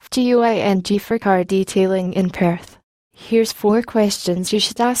FGUING for car detailing in Perth. Here's 4 questions you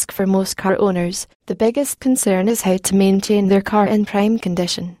should ask for most car owners. The biggest concern is how to maintain their car in prime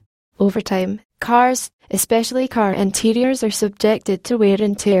condition. Over time, cars, especially car interiors, are subjected to wear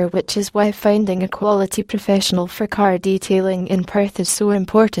and tear, which is why finding a quality professional for car detailing in Perth is so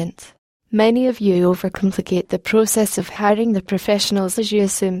important. Many of you overcomplicate the process of hiring the professionals as you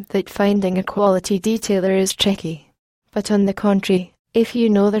assume that finding a quality detailer is tricky. But on the contrary, if you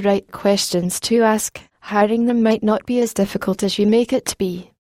know the right questions to ask, hiring them might not be as difficult as you make it to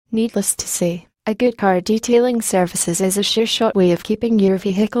be. Needless to say, a good car detailing services is a sure-shot way of keeping your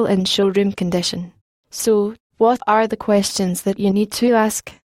vehicle in showroom condition. So, what are the questions that you need to ask?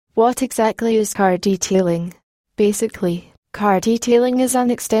 What exactly is car detailing? Basically, car detailing is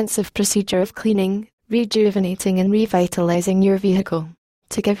an extensive procedure of cleaning, rejuvenating and revitalizing your vehicle.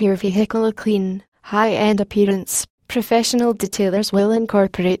 To give your vehicle a clean, high-end appearance, professional detailers will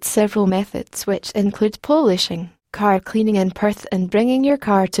incorporate several methods which include polishing, car cleaning in Perth and bringing your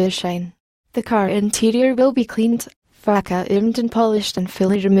car to a shine. The car interior will be cleaned, vacuumed and polished and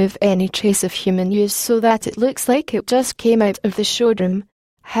fully remove any trace of human use so that it looks like it just came out of the showroom.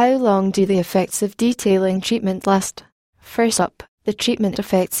 How long do the effects of detailing treatment last? First up, the treatment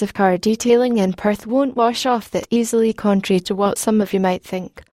effects of car detailing in Perth won't wash off that easily, contrary to what some of you might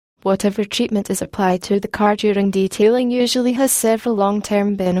think. Whatever treatment is applied to the car during detailing usually has several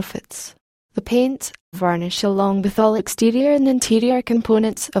long-term benefits. The paint, varnish along with all exterior and interior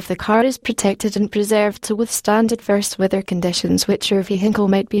components of the car is protected and preserved to withstand adverse weather conditions which your vehicle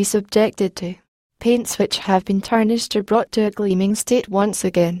might be subjected to. Paints which have been tarnished are brought to a gleaming state once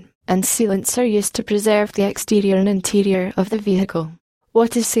again, and sealants are used to preserve the exterior and interior of the vehicle.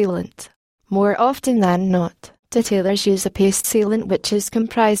 What is sealant? More often than not, detailers use a paste sealant which is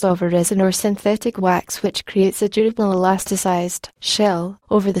comprised of a resin or synthetic wax which creates a durable elasticized shell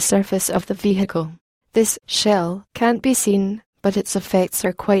over the surface of the vehicle. This shell can't be seen, but its effects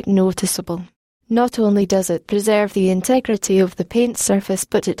are quite noticeable. Not only does it preserve the integrity of the paint surface,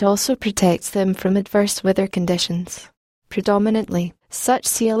 but it also protects them from adverse weather conditions. Predominantly, such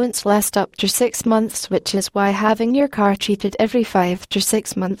sealants last up to 6 months, which is why having your car treated every 5 to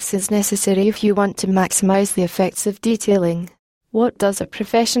 6 months is necessary if you want to maximize the effects of detailing. What does a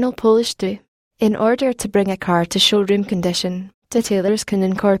professional polish do? In order to bring a car to showroom condition, detailers can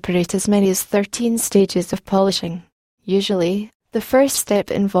incorporate as many as 13 stages of polishing. Usually, the first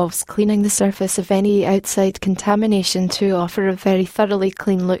step involves cleaning the surface of any outside contamination to offer a very thoroughly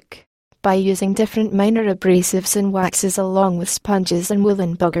clean look. By using different minor abrasives and waxes along with sponges and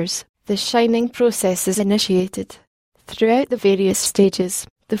woolen buggers, the shining process is initiated. Throughout the various stages,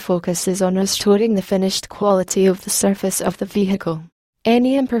 the focus is on restoring the finished quality of the surface of the vehicle.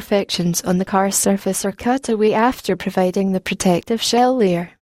 Any imperfections on the car's surface are cut away after providing the protective shell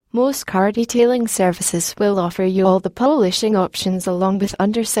layer. Most car detailing services will offer you all the polishing options along with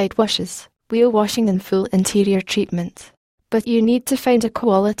underside washes, wheel washing and full interior treatment. But you need to find a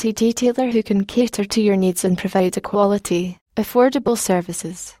quality detailer who can cater to your needs and provide a quality, affordable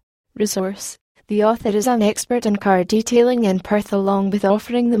services. Resource: the author is an expert in car detailing in Perth along with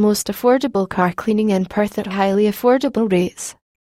offering the most affordable car cleaning in Perth at highly affordable rates.